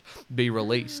kidnapped, be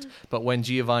released. But when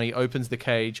Giovanni opens the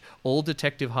cage, all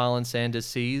Detective Harlan Sanders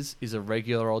sees is a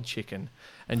regular old chicken.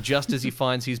 And just as he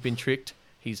finds he's been tricked,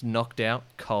 he's knocked out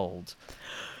cold.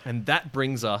 And that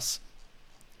brings us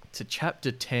to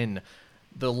Chapter 10,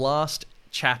 the last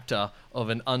chapter of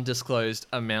an undisclosed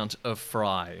amount of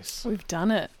fries. We've done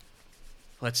it.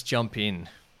 Let's jump in.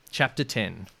 Chapter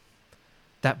 10.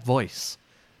 That voice.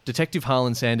 Detective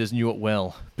Harlan Sanders knew it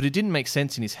well, but it didn't make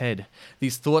sense in his head.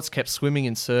 These thoughts kept swimming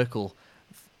in circle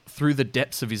through the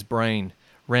depths of his brain,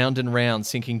 round and round,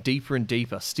 sinking deeper and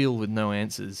deeper, still with no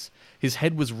answers. His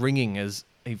head was ringing as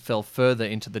he fell further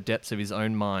into the depths of his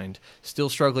own mind, still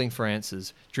struggling for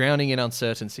answers, drowning in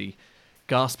uncertainty,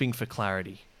 gasping for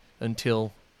clarity,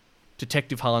 until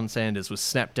Detective Harlan Sanders was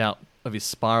snapped out of his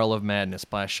spiral of madness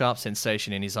by a sharp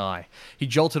sensation in his eye. He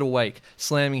jolted awake,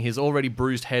 slamming his already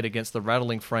bruised head against the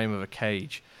rattling frame of a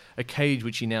cage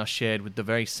which he now shared with the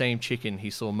very same chicken he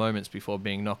saw moments before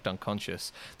being knocked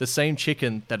unconscious, the same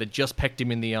chicken that had just pecked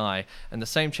him in the eye, and the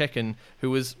same chicken who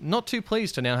was not too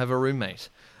pleased to now have a roommate.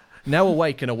 Now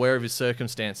awake and aware of his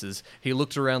circumstances, he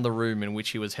looked around the room in which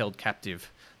he was held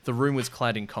captive. The room was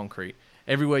clad in concrete.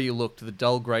 Everywhere you looked, the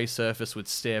dull grey surface would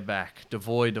stare back,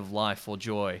 devoid of life or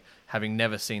joy, having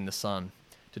never seen the sun.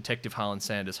 Detective Harlan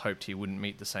Sanders hoped he wouldn't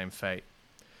meet the same fate.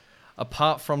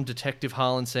 Apart from Detective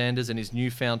Harlan Sanders and his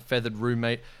newfound feathered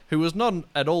roommate, who was not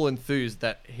at all enthused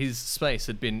that his space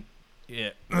had been...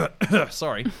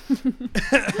 Sorry.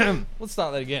 Let's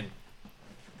start that again.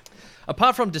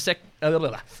 Apart from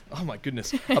oh my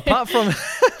goodness. Apart from...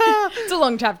 It's a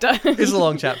long chapter. It's a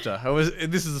long chapter.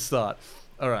 This is the start.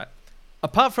 All right.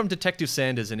 Apart from Detective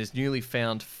Sanders and his newly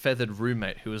found feathered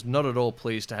roommate, who was not at all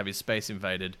pleased to have his space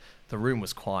invaded, the room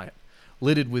was quiet,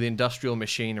 littered with industrial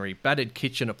machinery, battered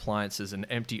kitchen appliances, and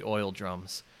empty oil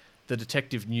drums. The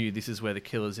detective knew this is where the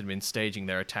killers had been staging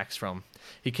their attacks from.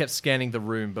 He kept scanning the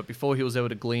room, but before he was able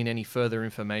to glean any further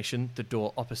information, the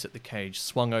door opposite the cage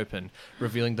swung open,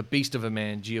 revealing the beast of a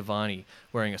man, Giovanni,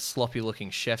 wearing a sloppy-looking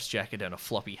chef's jacket and a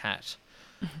floppy hat.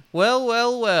 Well,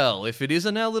 well, well, if it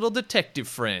isn't our little detective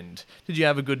friend. Did you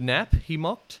have a good nap? He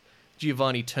mocked.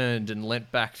 Giovanni turned and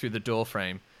leant back through the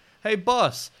doorframe. Hey,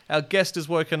 boss, our guest has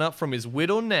woken up from his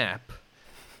whittle nap.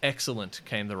 Excellent,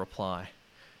 came the reply.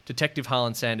 Detective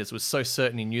Harlan Sanders was so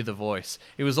certain he knew the voice.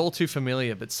 It was all too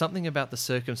familiar, but something about the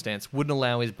circumstance wouldn't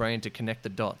allow his brain to connect the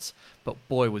dots. But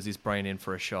boy, was his brain in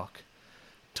for a shock.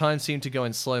 Time seemed to go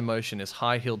in slow motion as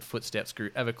high-heeled footsteps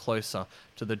grew ever closer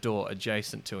to the door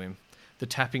adjacent to him. The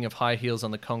tapping of high heels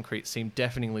on the concrete seemed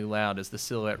deafeningly loud as the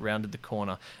silhouette rounded the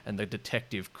corner, and the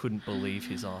detective couldn't believe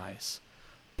his eyes.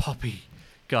 Poppy,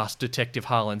 gasped Detective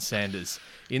Harlan Sanders.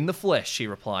 In the flesh, she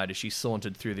replied as she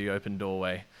sauntered through the open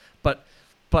doorway. But,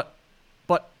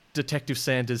 Detective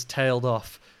Sanders tailed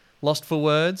off. Lost for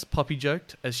words, Poppy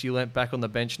joked as she leant back on the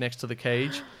bench next to the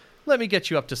cage. Let me get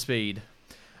you up to speed.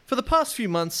 For the past few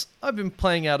months, I've been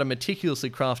playing out a meticulously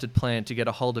crafted plan to get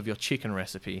a hold of your chicken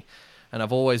recipe, and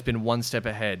I've always been one step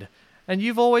ahead. And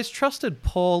you've always trusted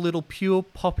poor little pure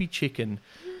Poppy chicken.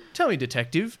 Tell me,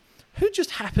 Detective, who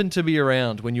just happened to be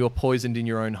around when you were poisoned in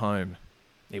your own home?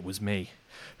 It was me.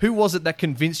 Who was it that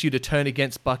convinced you to turn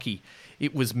against Bucky?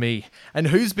 It was me. And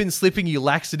who's been slipping you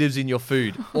laxatives in your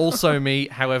food? Also me,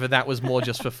 however, that was more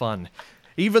just for fun.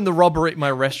 Even the robbery at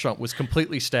my restaurant was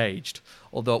completely staged.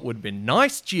 Although it would have been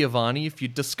nice, Giovanni, if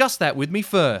you'd discussed that with me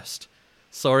first.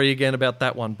 Sorry again about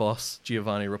that one, boss,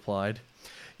 Giovanni replied.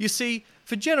 You see,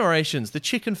 for generations, the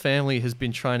chicken family has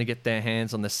been trying to get their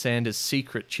hands on the Sanders'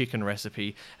 secret chicken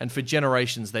recipe, and for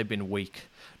generations they've been weak.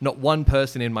 Not one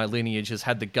person in my lineage has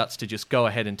had the guts to just go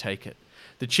ahead and take it.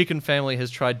 The chicken family has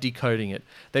tried decoding it.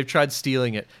 They've tried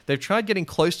stealing it. They've tried getting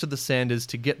close to the Sanders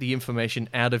to get the information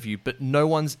out of you, but no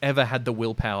one's ever had the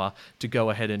willpower to go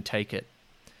ahead and take it.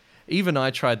 Even I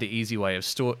tried the easy way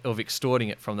of extorting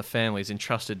it from the families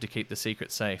entrusted to keep the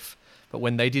secret safe. But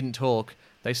when they didn't talk,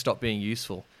 they stopped being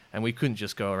useful, and we couldn't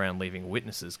just go around leaving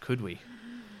witnesses, could we?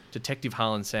 Detective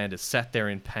Harlan Sanders sat there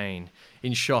in pain,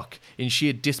 in shock, in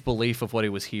sheer disbelief of what he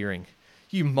was hearing.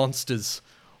 You monsters!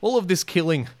 All of this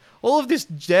killing, all of this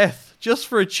death, just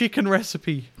for a chicken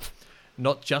recipe.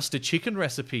 Not just a chicken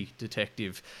recipe,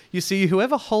 Detective. You see,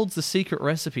 whoever holds the secret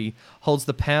recipe holds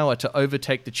the power to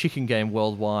overtake the chicken game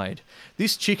worldwide.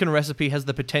 This chicken recipe has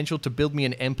the potential to build me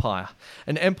an empire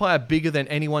bigger than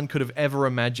anyone could have ever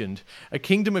imagined. A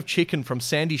kingdom of chicken from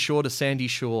sandy shore to sandy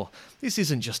shore. This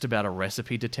isn't just about a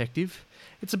recipe, Detective.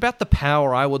 It's about the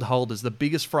power I would hold as the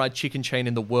biggest fried chicken chain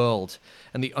in the world.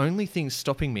 And the only thing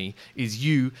stopping me is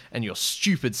you and your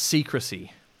stupid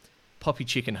secrecy. Poppy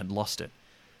Chicken had lost it.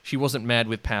 She wasn't mad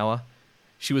with power.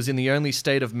 She was in the only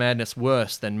state of madness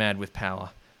worse than mad with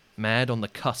power. Mad on the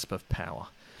cusp of power.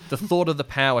 The thought of the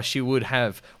power she would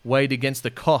have, weighed against the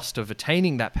cost of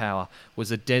attaining that power, was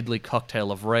a deadly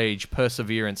cocktail of rage,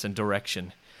 perseverance, and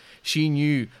direction. She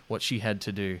knew what she had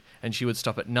to do, and she would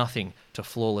stop at nothing to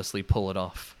flawlessly pull it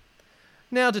off.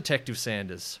 Now, Detective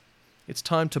Sanders. It's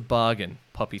time to bargain,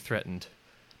 Poppy threatened.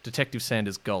 Detective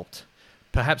Sanders gulped.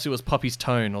 Perhaps it was Poppy's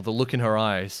tone or the look in her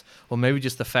eyes, or maybe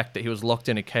just the fact that he was locked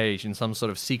in a cage in some sort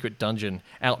of secret dungeon,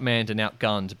 outmanned and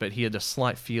outgunned, but he had a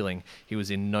slight feeling he was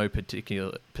in no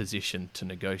particular position to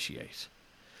negotiate.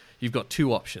 You've got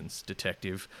two options,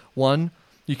 Detective. One,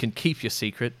 you can keep your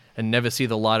secret and never see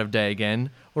the light of day again,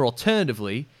 or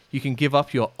alternatively, you can give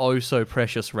up your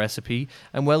oh-so-precious recipe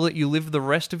and we'll let you live the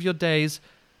rest of your days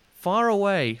far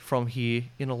away from here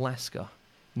in Alaska,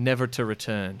 never to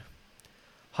return.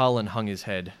 Harlan hung his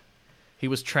head. He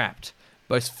was trapped,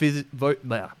 both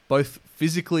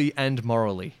physically and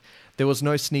morally. There was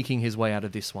no sneaking his way out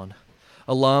of this one.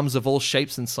 Alarms of all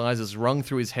shapes and sizes rung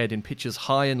through his head in pitches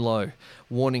high and low,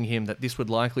 warning him that this would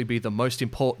likely be the most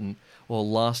important or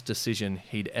last decision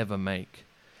he'd ever make.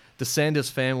 The Sanders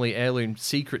family heirloom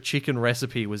secret chicken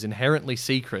recipe was inherently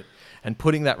secret, and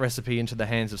putting that recipe into the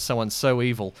hands of someone so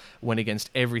evil went against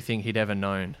everything he'd ever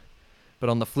known. But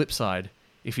on the flip side,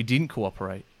 if he didn't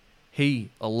cooperate, he,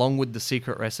 along with the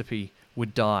secret recipe,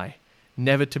 would die,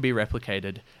 never to be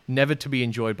replicated, never to be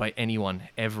enjoyed by anyone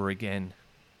ever again.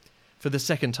 For the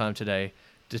second time today,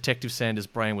 Detective Sanders'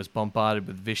 brain was bombarded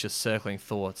with vicious circling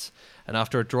thoughts, and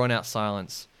after a drawn-out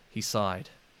silence, he sighed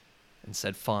and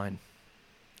said, "Fine,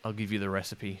 I'll give you the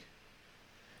recipe."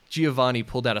 Giovanni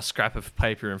pulled out a scrap of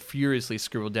paper and furiously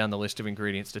scribbled down the list of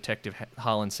ingredients Detective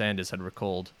Harlan Sanders had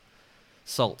recalled.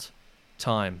 Salt,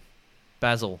 thyme,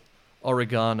 basil,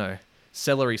 oregano,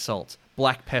 celery salt,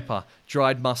 black pepper,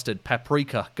 dried mustard,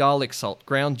 paprika, garlic salt,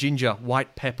 ground ginger,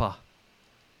 white pepper.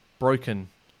 Broken,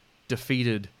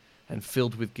 defeated, and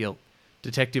filled with guilt,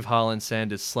 Detective Harlan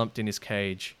Sanders slumped in his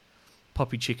cage.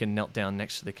 Poppy Chicken knelt down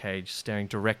next to the cage, staring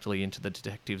directly into the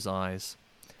detective's eyes.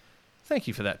 "Thank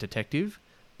you for that, Detective.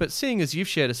 But seeing as you've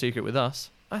shared a secret with us,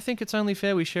 I think it's only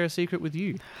fair we share a secret with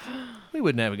you. We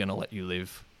were never going to let you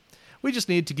live. We just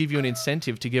need to give you an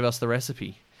incentive to give us the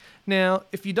recipe. Now,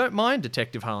 if you don't mind,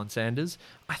 Detective Harlan Sanders,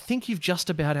 I think you've just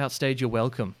about outstayed your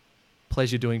welcome.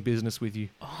 Pleasure doing business with you.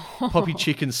 Poppy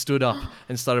Chicken stood up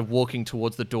and started walking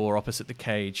towards the door opposite the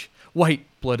cage. Wait,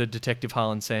 blurted Detective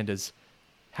Harlan Sanders.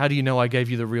 How do you know I gave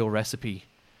you the real recipe?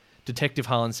 Detective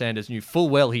Harlan Sanders knew full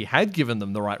well he had given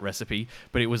them the right recipe,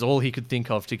 but it was all he could think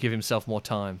of to give himself more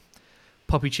time.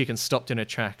 Poppy Chicken stopped in her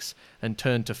tracks and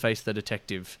turned to face the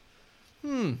detective.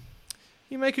 You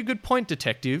make a good point,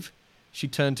 detective. She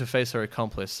turned to face her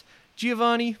accomplice.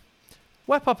 Giovanni,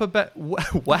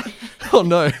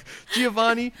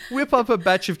 Giovanni, whip up a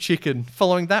batch of chicken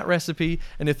following that recipe,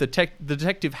 and if the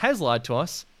detective has lied to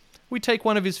us, we take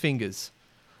one of his fingers.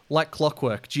 Like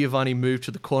clockwork, Giovanni moved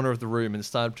to the corner of the room and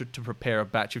started to prepare a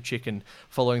batch of chicken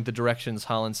following the directions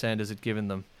Harlan Sanders had given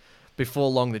them. Before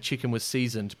long, the chicken was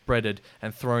seasoned, breaded,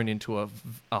 and thrown into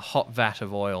a hot vat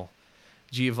of oil.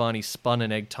 Giovanni spun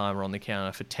an egg timer on the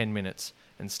counter for 10 minutes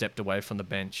and stepped away from the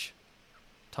bench.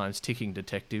 Time's ticking,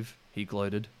 detective, he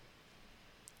gloated.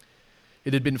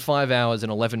 It had been 5 hours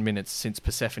and 11 minutes since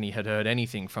Persephone had heard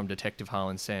anything from Detective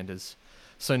Harlan Sanders.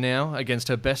 So now, against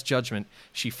her best judgment,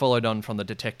 she followed on from the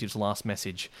detective's last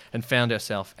message and found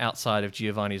herself outside of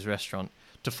Giovanni's restaurant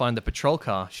to find the patrol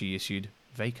car she issued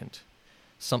vacant.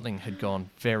 Something had gone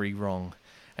very wrong,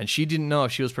 and she didn't know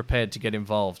if she was prepared to get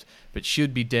involved, but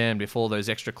she'd be damned if all those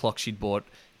extra clocks she'd bought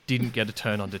didn't get a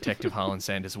turn on Detective Harlan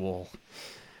Sanders' wall.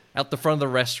 Out the front of the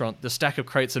restaurant, the stack of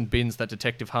crates and bins that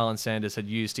Detective Harlan Sanders had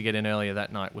used to get in earlier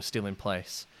that night was still in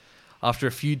place. After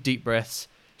a few deep breaths,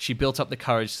 she built up the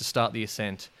courage to start the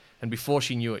ascent, and before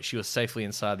she knew it, she was safely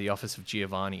inside the office of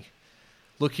Giovanni.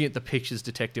 Looking at the pictures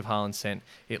Detective Harlan sent,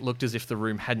 it looked as if the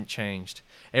room hadn't changed.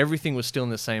 Everything was still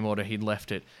in the same order he'd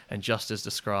left it, and just as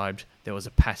described, there was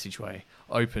a passageway,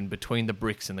 open between the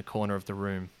bricks in the corner of the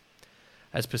room.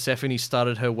 As Persephone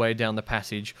started her way down the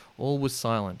passage, all was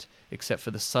silent, except for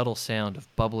the subtle sound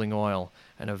of bubbling oil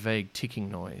and a vague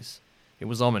ticking noise. It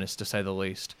was ominous, to say the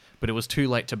least, but it was too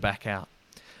late to back out.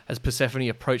 As Persephone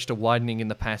approached a widening in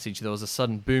the passage, there was a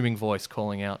sudden booming voice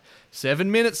calling out, 7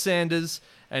 minutes, Sanders,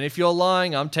 and if you're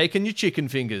lying, I'm taking your chicken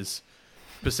fingers.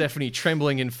 Persephone,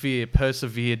 trembling in fear,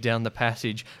 persevered down the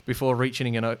passage before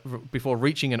reaching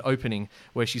an opening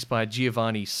where she spied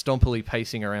Giovanni stompily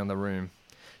pacing around the room.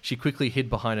 She quickly hid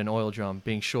behind an oil drum,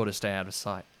 being sure to stay out of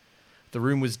sight. The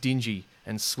room was dingy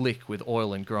and slick with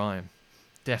oil and grime.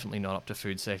 Definitely not up to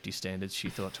food safety standards, she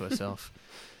thought to herself.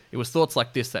 It was thoughts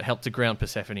like this that helped to ground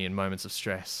Persephone in moments of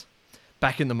stress.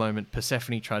 Back in the moment,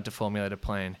 Persephone tried to formulate a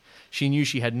plan. She knew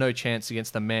she had no chance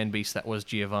against the man-beast that was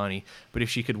Giovanni, but if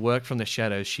she could work from the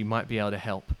shadows, she might be able to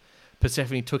help.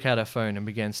 Persephone took out her phone and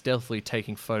began stealthily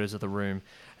taking photos of the room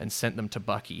and sent them to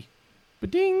Bucky.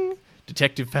 Ba-ding!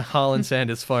 Detective Harlan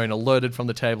Sanders' phone alerted from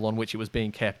the table on which it was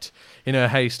being kept. In her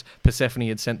haste, Persephone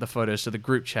had sent the photos to the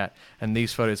group chat, and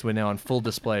these photos were now on full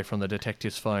display from the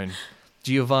detective's phone.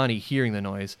 Giovanni, hearing the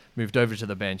noise, moved over to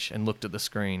the bench and looked at the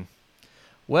screen.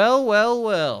 Well, well,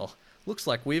 well. Looks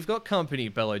like we've got company,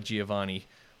 bellowed Giovanni.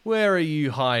 Where are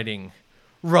you hiding?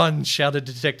 Run, shouted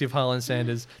Detective Harlan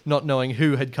Sanders, not knowing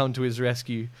who had come to his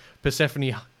rescue.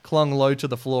 Persephone clung low to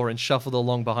the floor and shuffled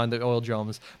along behind the oil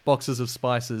drums, boxes of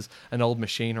spices, and old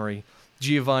machinery.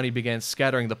 Giovanni began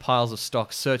scattering the piles of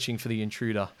stock, searching for the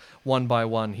intruder. One by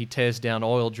one, he tears down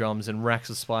oil drums and racks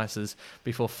of spices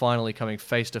before finally coming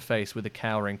face to face with the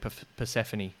cowering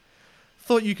Persephone.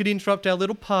 Thought you could interrupt our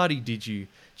little party, did you?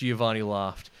 Giovanni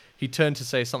laughed. He turned to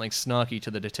say something snarky to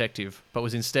the detective, but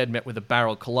was instead met with a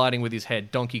barrel colliding with his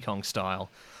head, Donkey Kong style.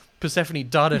 Persephone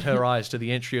darted her eyes to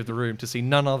the entry of the room to see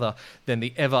none other than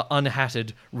the ever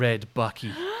unhatted red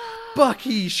Bucky.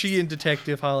 Bucky, she and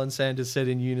Detective Harlan Sanders said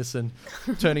in unison.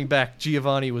 Turning back,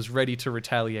 Giovanni was ready to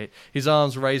retaliate. His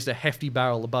arms raised a hefty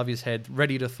barrel above his head,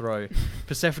 ready to throw.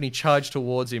 Persephone charged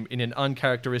towards him in an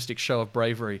uncharacteristic show of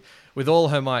bravery. With all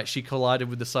her might, she collided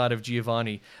with the side of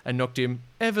Giovanni and knocked him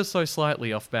ever so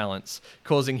slightly off balance,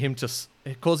 causing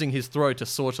his throw to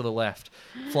soar to the left,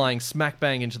 flying smack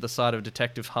bang into the side of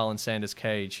Detective Harlan Sanders'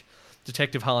 cage.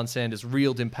 Detective Harlan Sanders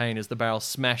reeled in pain as the barrel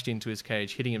smashed into his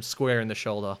cage, hitting him square in the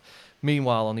shoulder.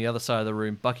 Meanwhile, on the other side of the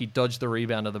room, Bucky dodged the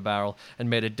rebound of the barrel and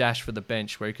made a dash for the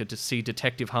bench where he could see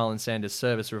Detective Harlan Sanders'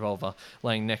 service revolver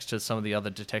laying next to some of the other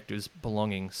detectives'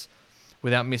 belongings.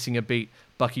 Without missing a beat,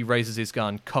 Bucky raises his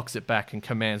gun, cocks it back, and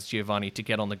commands Giovanni to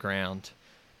get on the ground.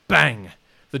 Bang!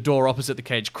 The door opposite the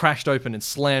cage crashed open and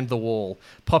slammed the wall.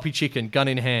 Poppy Chicken, gun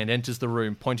in hand, enters the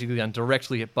room, pointing the gun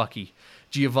directly at Bucky.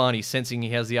 Giovanni, sensing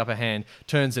he has the upper hand,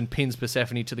 turns and pins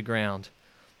Persephone to the ground.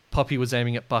 Poppy was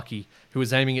aiming at Bucky, who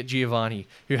was aiming at Giovanni,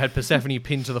 who had Persephone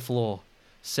pinned to the floor.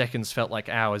 Seconds felt like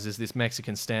hours as this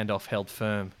Mexican standoff held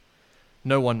firm.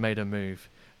 No one made a move.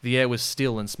 The air was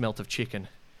still and smelt of chicken.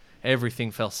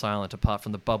 Everything fell silent apart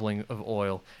from the bubbling of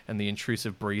oil and the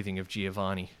intrusive breathing of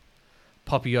Giovanni.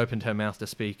 Poppy opened her mouth to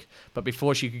speak, but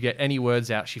before she could get any words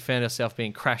out, she found herself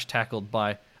being crash-tackled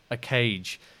by a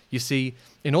cage. You see,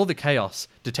 in all the chaos,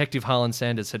 Detective Harlan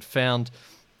Sanders had found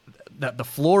that the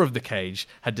floor of the cage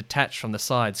had detached from the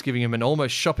sides, giving him an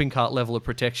almost shopping cart level of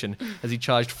protection as he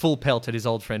charged full pelt at his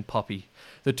old friend Poppy.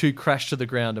 The two crashed to the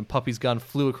ground and Poppy's gun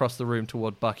flew across the room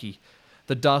toward Bucky.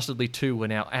 The dastardly two were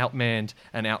now outmanned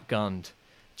and outgunned.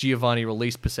 Giovanni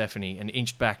released Persephone and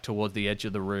inched back toward the edge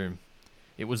of the room.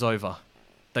 It was over.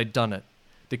 They'd done it.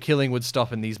 The killing would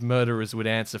stop and these murderers would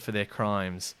answer for their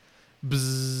crimes.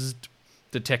 Bzzzt.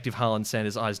 Detective Harlan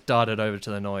Sanders' eyes darted over to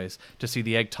the noise to see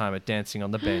the egg timer dancing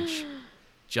on the bench.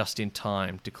 Just in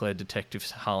time, declared Detective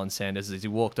Harlan Sanders as he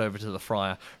walked over to the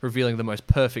fryer, revealing the most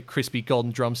perfect crispy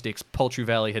golden drumsticks Poultry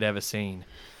Valley had ever seen.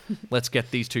 Let's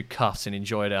get these two cuffs and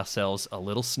enjoy ourselves a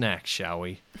little snack, shall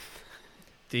we?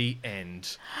 The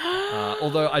end.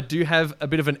 Although I do have a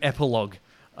bit of an epilogue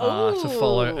to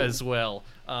follow as well.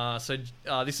 So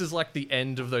this is like the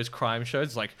end of those crime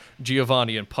shows. Like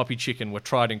Giovanni and Poppy Chicken were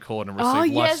tried in court and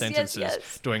received life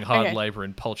sentences doing hard labor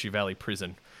in Poultry Valley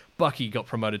Prison. Bucky got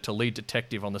promoted to lead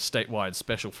detective on the statewide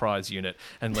Special Prize Unit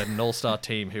and led an all-star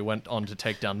team who went on to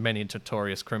take down many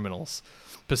notorious criminals.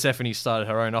 Persephone started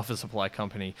her own office supply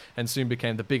company and soon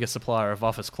became the biggest supplier of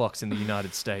office clocks in the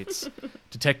United States.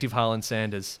 Detective Harlan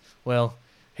Sanders, well,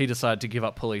 he decided to give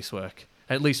up police work,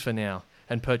 at least for now,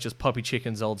 and purchased Poppy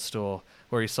Chicken's old store,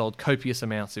 where he sold copious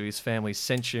amounts of his family's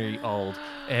century-old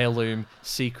heirloom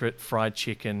secret fried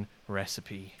chicken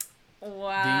recipe.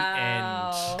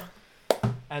 Wow. The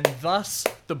end. And thus,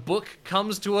 the book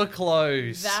comes to a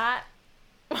close. That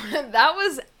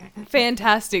was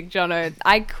fantastic, Jono.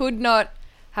 I could not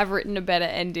have written a better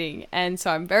ending, and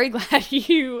so I'm very glad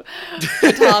you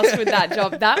were tasked with that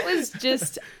job. That was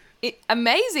just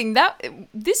amazing.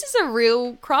 This is a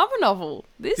real crime novel.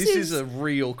 This is a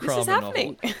real crime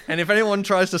novel. And if anyone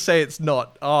tries to say it's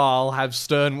not, I'll have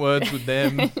stern words with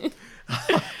them.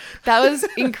 That was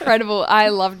incredible. I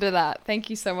loved that. Thank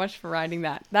you so much for writing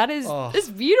that. That is it's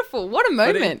beautiful. What a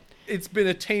moment. It's been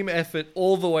a team effort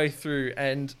all the way through,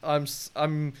 and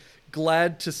I'm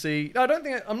glad to see.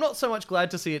 I'm not so much glad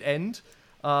to see it end.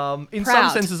 In some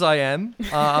senses I am,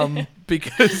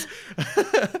 because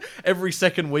every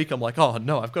second week I'm like, oh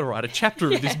no, I've got to write a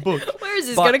chapter of this book. Where is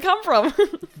this going to come from?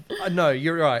 No,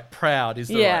 you're right. Proud is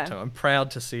the right term. I'm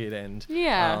proud to see it end.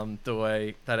 Yeah. The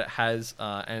way that it has,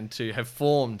 and to have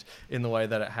formed in the way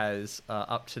that it has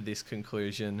up to this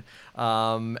conclusion.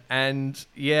 And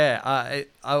yeah,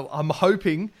 I'm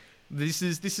hoping. This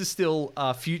is still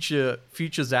future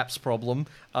Zap's problem,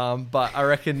 but I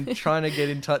reckon trying to get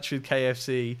in touch with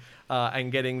KFC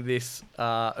and getting this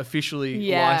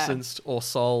officially licensed or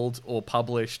sold or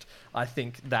published, I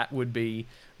think that would be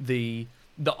the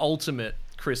ultimate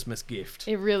Christmas gift.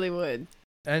 It really would.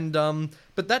 And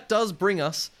but that does bring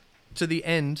us to the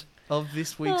end of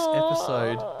this week's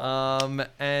episode,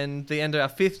 and the end of our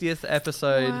 50th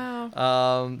episode.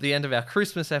 Wow. The end of our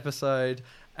Christmas episode.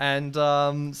 And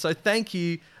so thank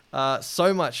you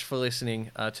so much for listening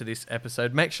to this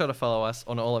episode. Make sure to follow us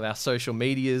on all of our social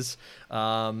medias,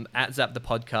 at Zap the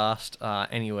Podcast,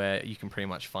 anywhere you can pretty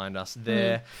much find us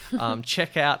there.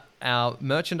 Check out our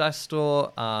merchandise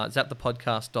store,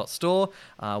 zapthepodcast.store.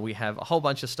 We have a whole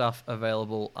bunch of stuff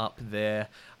available up there.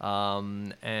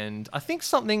 And I think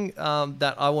something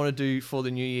that I want to do for the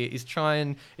new year is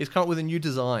come up with a new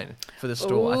design for the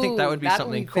store. I think that would be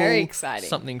something cool, very exciting,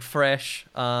 something fresh,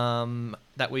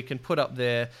 that we can put up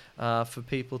there for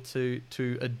people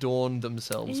to adorn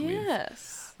themselves with.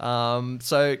 Yes.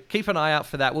 So keep an eye out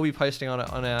for that. We'll be posting on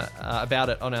our about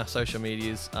it on our social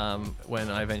medias when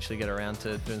I eventually get around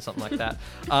to doing something like that.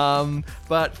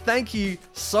 But thank you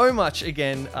so much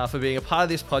again for being a part of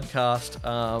this podcast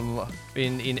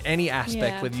in any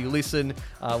aspect, whether you listen,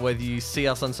 whether you see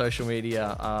us on social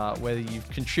media, whether you've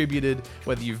contributed,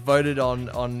 whether you've voted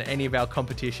on any of our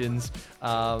competitions.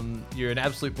 You're an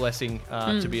absolute blessing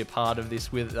to be a part of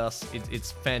this with us.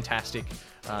 It's fantastic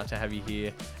to have you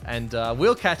here, and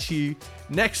we'll catch you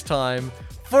next time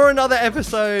for another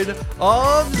episode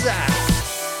of Zap.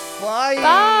 Bye.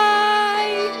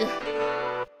 Bye.